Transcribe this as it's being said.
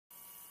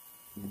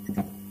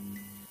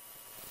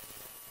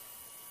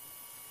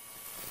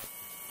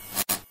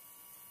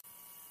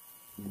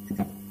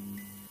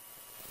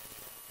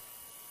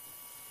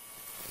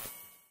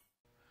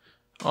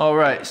All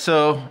right,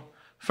 so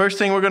first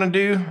thing we're gonna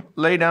do,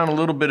 lay down a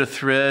little bit of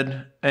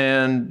thread,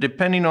 and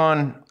depending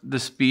on the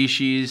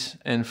species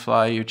and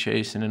fly you're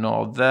chasing and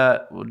all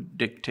that will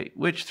dictate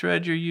which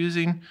thread you're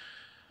using.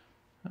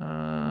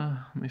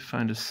 Let me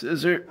find a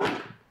scissor.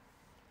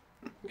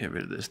 Get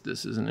rid of this.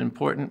 This isn't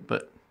important,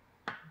 but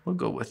we'll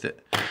go with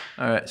it.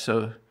 All right,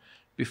 so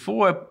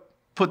before I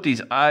put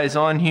these eyes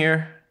on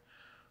here,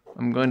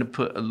 I'm going to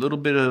put a little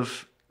bit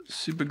of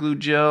super glue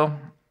gel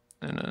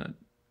and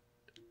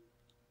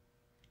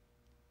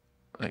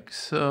like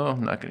so.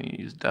 I'm not going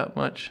to use that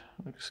much.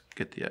 Let's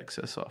get the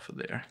excess off of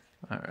there.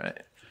 All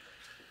right.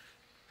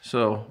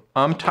 So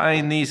I'm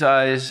tying these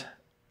eyes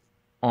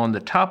on the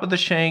top of the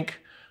shank,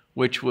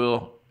 which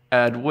will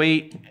add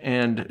weight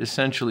and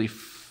essentially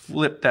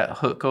flip that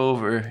hook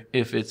over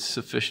if it's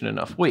sufficient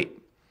enough weight.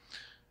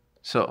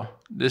 So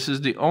this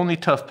is the only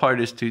tough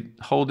part, is to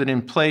hold it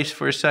in place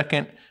for a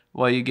second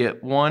while you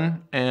get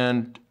 1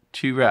 and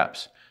 2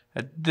 wraps.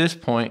 At this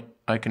point,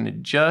 I can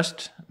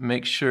adjust,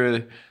 make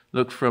sure,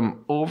 look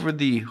from over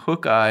the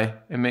hook eye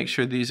and make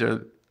sure these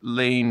are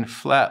laying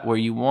flat where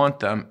you want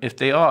them. If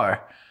they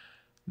are,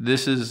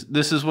 this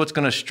is what's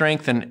going to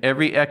strengthen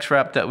every X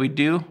wrap that we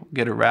do.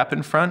 Get a wrap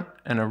in front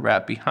and a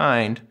wrap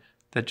behind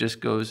that just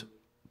goes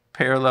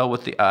parallel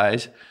with the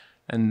eyes,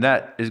 and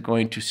that is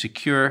going to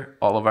secure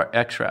all of our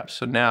X wraps.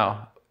 So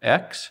now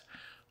X,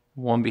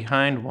 1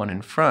 behind, 1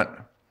 in front.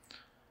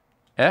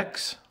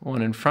 X,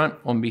 1 in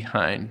front, 1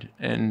 behind.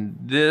 And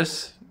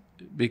this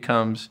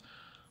becomes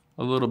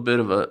a little bit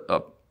of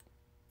a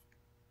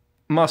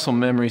muscle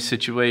memory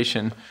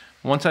situation.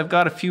 Once I've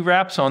got a few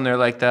wraps on there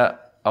like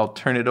that, I'll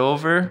turn it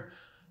over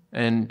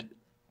and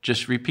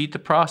just repeat the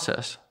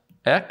process.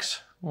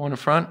 X, 1 in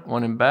front,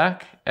 1 in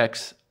back,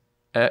 X,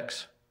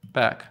 X,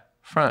 back,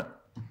 front.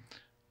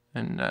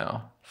 And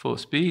now full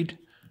speed.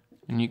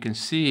 And you can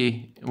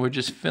see we're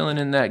just filling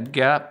in that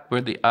gap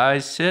where the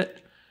eyes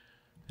sit.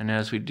 And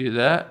as we do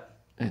that,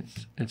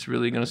 it's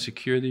really going to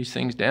secure these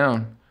things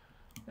down.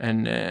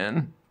 And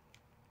then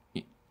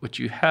what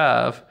you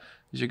have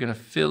is you're going to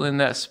fill in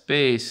that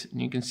space,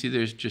 and you can see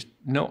there's just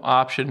no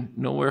option,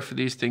 nowhere for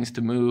these things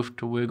to move,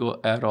 to wiggle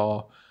at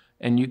all.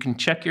 And you can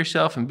check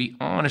yourself and be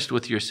honest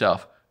with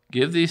yourself.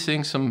 Give these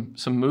things some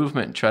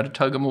movement. Try to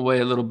tug them away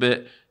a little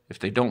bit. If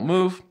they don't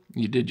move,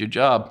 you did your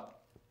job,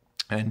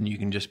 and you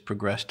can just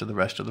progress to the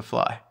rest of the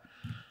fly.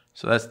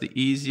 So that's the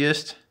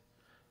easiest,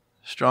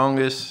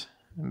 strongest,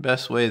 and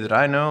best way that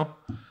I know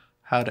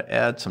how to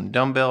add some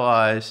dumbbell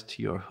eyes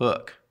to your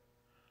hook.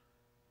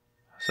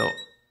 So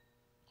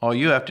all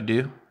you have to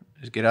do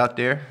is get out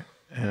there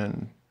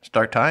and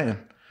start tying.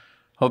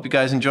 Hope you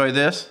guys enjoy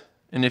this.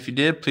 And if you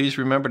did, please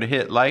remember to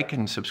hit like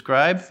and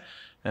subscribe,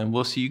 and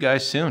we'll see you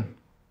guys soon.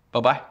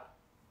 Bye-bye.